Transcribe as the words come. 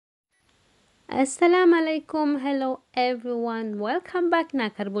Assalamu alaikum, hello everyone, welcome back na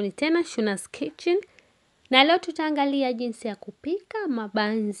karibuni tena Shuna's Kitchen. Na leo tutaangalia jinsi ya kupika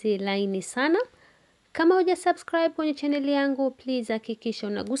mabanzi laini sana. Kama huja subscribe kwenye channel yangu, please hakikisha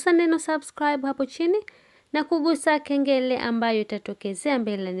unagusa neno subscribe hapo chini na kugusa kengele ambayo itatokezea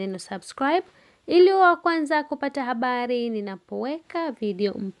mbele ya neno subscribe ili wa kwanza kupata habari ninapoweka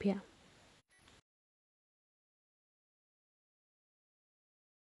video mpya.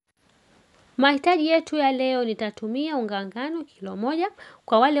 Mahitaji yetu ya leo, nitatumia unga wa ngano kilo moja.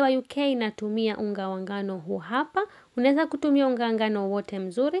 Kwa wale wa UK natumia unga wa ngano huu hapa. Unaweza kutumia unga wa ngano wote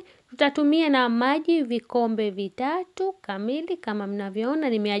mzuri. Tutatumia na maji vikombe 3 kamili kama mnavyoona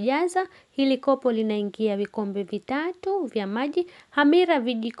nimejaza. Hili kopo linaingia vikombe 3 vya maji, hamira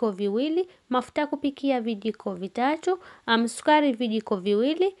vijiko 2, mafuta kupikia vijiko 3, sukari vijiko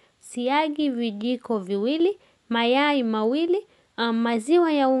 2, siagi vijiko 2, mayai 2,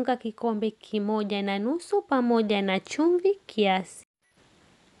 maziwa ya unga kikombe 1.5 pamoja na chumvi kiasi.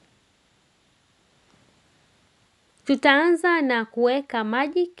 Tutaanza na kuweka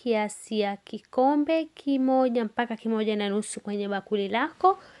maji kiasi ya kikombe 1 mpaka 1.5 kwenye bakuli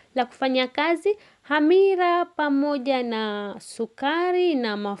lako la kufanya kazi, hamira pamoja na sukari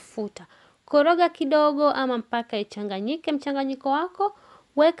na mafuta. Koroga kidogo ama mpaka ichanganyike mchanganyiko wako.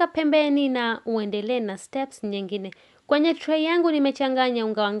 Weka pembeni na uendelee na steps nyingine. Kwenye tray yangu nimechanganya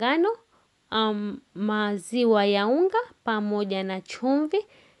unga wa ngano, maziwa ya unga pamoja na chumvi.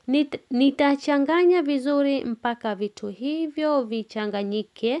 Nitachanganya vizuri mpaka vitu hivyo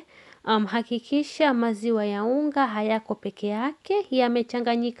vichanganyike. Hakikisha maziwa ya unga hayako peke yake,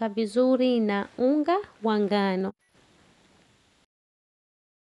 yamechanganyika vizuri na unga wa ngano.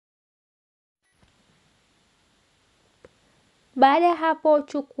 Baada ya hapo,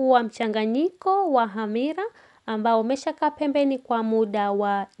 chukua mchanganyiko wa hamira ambao umeshakaa pembeni kwa muda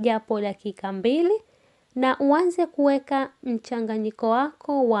wa japo dakika 2 na uanze kuweka mchanganyiko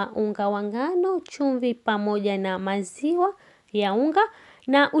wako wa unga wa ngano, chumvi pamoja na maziwa ya unga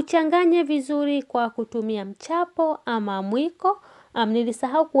na uchanganye vizuri kwa kutumia mchapo ama mwiko.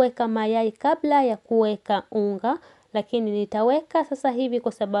 Nilisahau kuweka mayai kabla ya kuweka unga, lakini nitaweka sasa hivi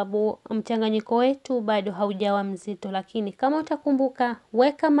kwa sababu mchanganyiko wetu bado haujawa mzito, lakini kama utakumbuka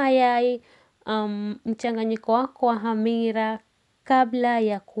weka mayai mchanganyiko wako wa hamira kabla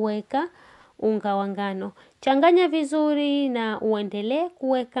ya kuweka unga wa ngano. Changanya vizuri na uendelee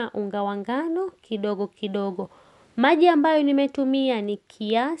kuweka unga wa ngano kidogo kidogo. Maji ambayo nimetumia ni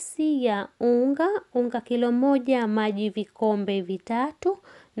kiasi ya unga kilo moja, maji vikombe 3,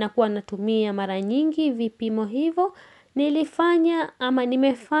 na kuwa natumia mara nyingi vipimo hivyo.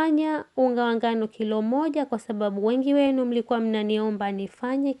 Nimefanya unga wa ngano kilo moja kwa sababu wengi wenu mlikuwa mnaniomba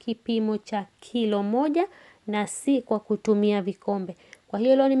nifanye kipimo cha kilo moja na si kwa kutumia vikombe. Kwa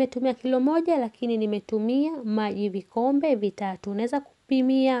hiyo leo nimetumia kilo moja, lakini nimetumia maji vikombe 3. Unaweza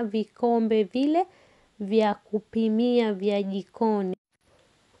kupimia vikombe vile vya kupimia vya jikoni.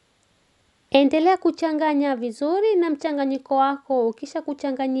 Endelea kuchanganya vizuri na mchanganyiko wako. Ukisha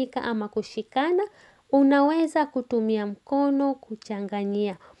kuchanganyika ama kushikana, unaweza kutumia mkono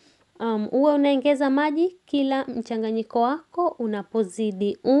kuchanganyia. Uwe unaongeza maji kila mchanganyiko wako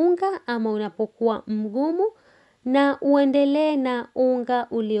unapozidi unga ama unapokuwa mgumu, na uendelee na unga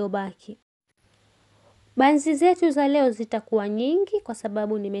uliobaki. Banzi zetu za leo zitakuwa nyingi kwa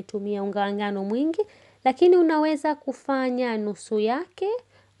sababu nimetumia unga wa ngano mwingi, lakini unaweza kufanya nusu yake,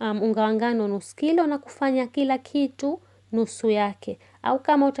 unga wa ngano nusu kilo, na kufanya kila kitu nusu yake. Au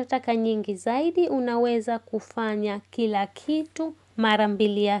kama utataka nyingi zaidi, unaweza kufanya kila kitu mara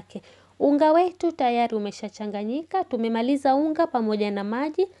 2 yake. Unga wetu tayari umeshachanganyika, tumemaliza unga pamoja na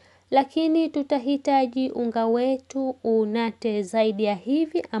maji, lakini tutahitaji unga wetu unate zaidi ya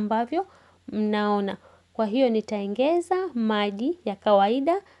hivi ambavyo mnaona. Kwa hiyo nitaongeza maji ya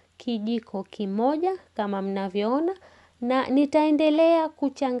kawaida kijiko 1 kama mnavyoona, na nitaendelea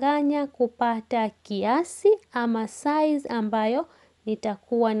kuchanganya kupata kiasi ama size ambayo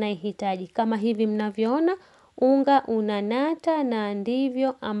nitakuwa naihitaji. Kama hivi mnavyoona unga unanata, na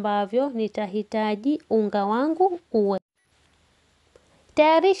ndivyo ambavyo nitahitaji unga wangu uwe.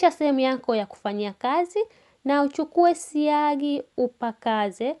 Tayarisha sehemu yako ya kufanyia kazi na uchukue siagi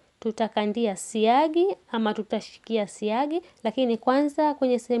upakaze. Tutakandia siagi ama tutashikia siagi, lakini kwanza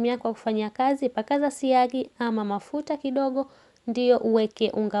kwenye sehemu yako ya kufanyia kazi pakaza siagi ama mafuta kidogo, ndio uweke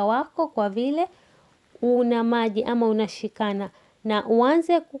unga wako kwa vile una maji ama unashikana, na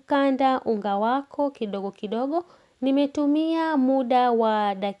uanze kukanda unga wako kidogo kidogo. Nimetumia muda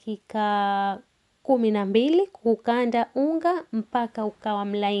wa dakika 12 kukanda unga mpaka ukawa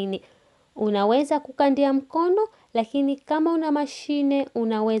mlaini. Unaweza kukandia mkono, lakini kama una mashine,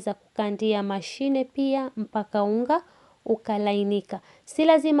 unaweza kukandia mashine pia mpaka unga ukalainika. Si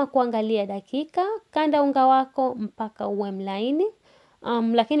lazima kuangalia dakika, kanda unga wako mpaka uwe mlaini.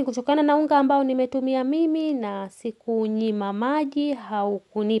 Lakini kutokana na unga ambao nimetumia mimi na sikunyima maji,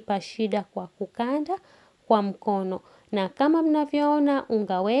 haukunipa shida kwa kukanda kwa mkono. Na kama mnavyoona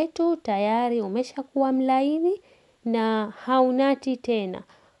unga wetu tayari umeshakuwa mlaini na haunati tena.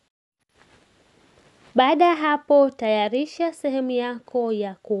 Baada ya hapo tayarisha sehemu yako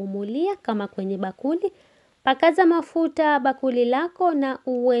ya kuumulia kama kwenye bakuli. Pakaza mafuta bakuli lako na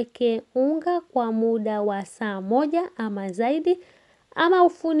uweke unga kwa muda wa saa moja ama zaidi. Ama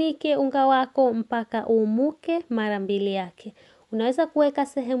ufunike unga wako mpaka uumuke mara 2 yake. Unaweza kuweka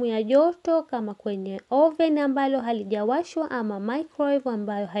sehemu ya joto kama kwenye oven ambalo halijawashwa ama microwave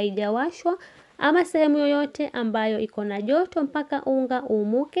ambayo haijawashwa. Ama sehemu yoyote ambayo iko na joto mpaka unga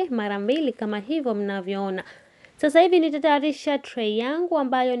uumuke mara 2 kama hivyo mnavyoona. Sasa hivi nitatayarisha tray yangu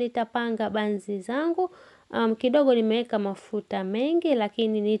ambayo nitapanga banzi zangu. Kidogo nimeweka mafuta mengi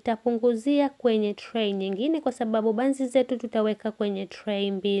lakini nitapunguzia kwenye tray nyingine kwa sababu banzi zetu tutaweka kwenye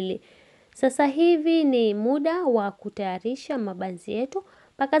tray 2. Sasa hivi ni muda wa kutayarisha mabanzi yetu.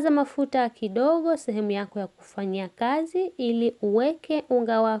 Pakaza mafuta kidogo sehemu yako ya kufanyia kazi ili uweke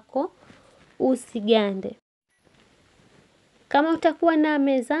unga wako usigande. Kama utakuwa na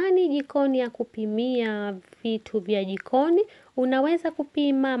mezani jikoni ya kupimia vitu vya jikoni, unaweza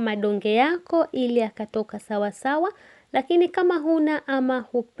kupima madonge yako ili yakatoka sawa sawa, lakini kama huna ama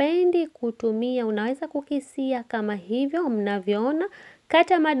hupendi kutumia, unaweza kukisia kama hivyo mnavyoona.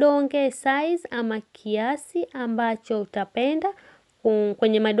 Kata madonge size ama kiasi ambacho utapenda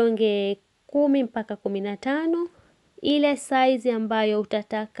kwenye madonge 10 mpaka 15. Ile size ambayo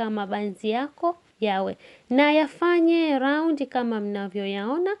utataka mabanzi yako yawe. Na yafanye round kama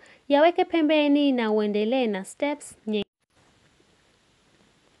mnavyoyaona. Yaweke pembeni na uendelee na steps nyingine.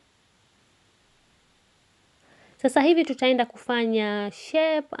 Sasa hivi tutaenda kufanya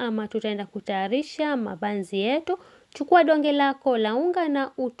shape ama tutaenda kutayarisha mabanzi yetu. Chukua donge lako la unga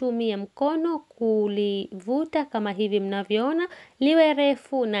na utumie mkono kulivuta kama hivi mnavyoona. Liwe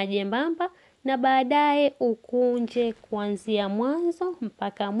refu na jembamba na baadaye ukunje kuanzia mwanzo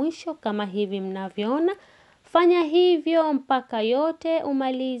mpaka mwisho kama hivi mnavyoona. Fanya hivyo mpaka yote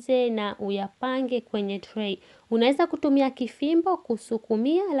umalize na uyapange kwenye tray. Unaweza kutumia kifimbo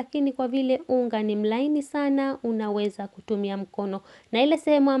kusukumia lakini kwa vile unga ni mlaini sana unaweza kutumia mkono. Na ile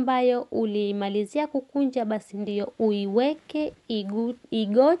sehemu ambayo ulimalizia kukunja basi ndiyo uiweke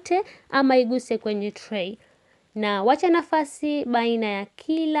igote ama iguse kwenye tray. Na wacha nafasi baina ya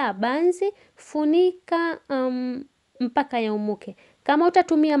kila banzi, funika mpaka yaumuke. Kama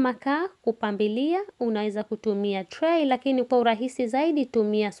utatumia makaa kupambilia, unaweza kutumia tray, lakini kwa urahisi zaidi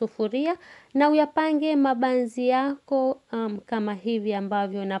tumia sufuria na uyapange mabanzi yako kama hivi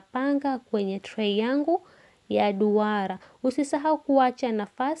ambavyo napanga kwenye tray yangu ya duara. Usisahau kuacha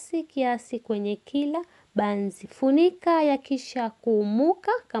nafasi kiasi kwenye kila banzi. Funika yakisha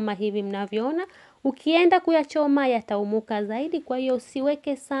kuumuka kama hivi mnavyoona. Ukienda kuyachoma yataumuka zaidi kwa hiyo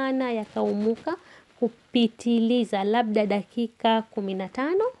usiweke sana yakaumuka kupitiliza labda dakika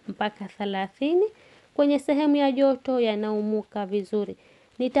 15 mpaka 30 kwenye sehemu ya joto yanaumuka vizuri.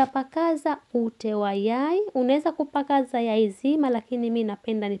 Nitapakaza ute wa yai, unaweza kupakaza yai zima lakini mimi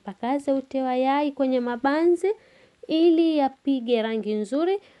napenda nipakaze ute wa yai kwenye mabanzi ili yapige rangi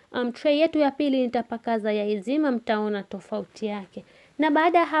nzuri. Tray yetu ya pili nitapakaza yai zima, mtaona tofauti yake. Na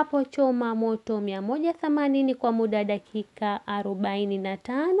baada hapo choma moto 180 kwa muda dakika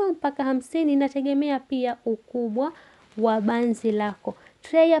 45 mpaka 50 inategemea pia ukubwa wa banzi lako.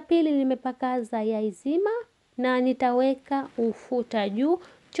 Tray ya pili nimepakaza yai zima na nitaweka ufuta juu.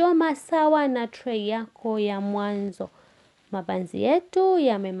 Choma sawa na tray yako ya mwanzo. Mabanzi yetu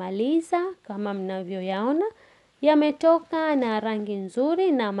yamemaliza kama mnavyoyaona. Yametoka na rangi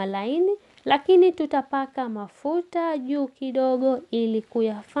nzuri na malaini. Lakini tutapaka mafuta juu kidogo ili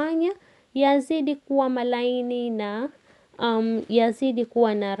kuyafanya yazidi kuwa malaini na yazidi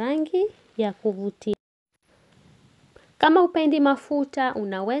kuwa na rangi ya kuvutia. Kama hupendi mafuta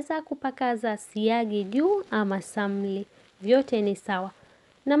unaweza kupakaza siagi juu ama samli. Vyote ni sawa.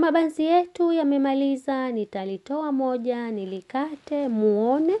 Na mabanzi yetu yamemaliza, nitalitoa moja, nilikate,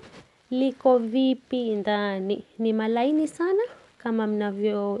 muone, liko vipi ndani. Ni malaini sana kama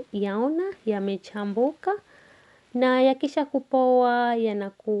mnavyoyaona yamechambuka na yakisha kupoa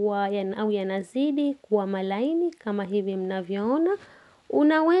yanakuwa au yanazidi kuwa malaini kama hivi mnavyoona.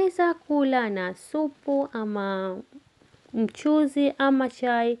 Unaweza kula na supu ama mchuzi ama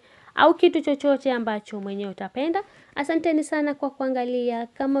chai au kitu chochote ambacho mwenyewe utapenda. Asanteni sana kwa kuangalia.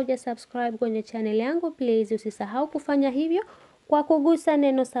 Kama hujasubscribe kwenye channel yangu, please usisahau kufanya hivyo kwa kugusa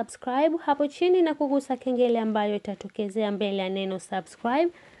neno subscribe hapo chini na kugusa kengele ambayo itatokezea mbele ya neno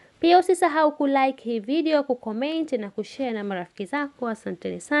subscribe. Pia usisahau kulike hii video, kucomment na kushare na marafiki zako.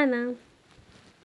 Asanteni sana.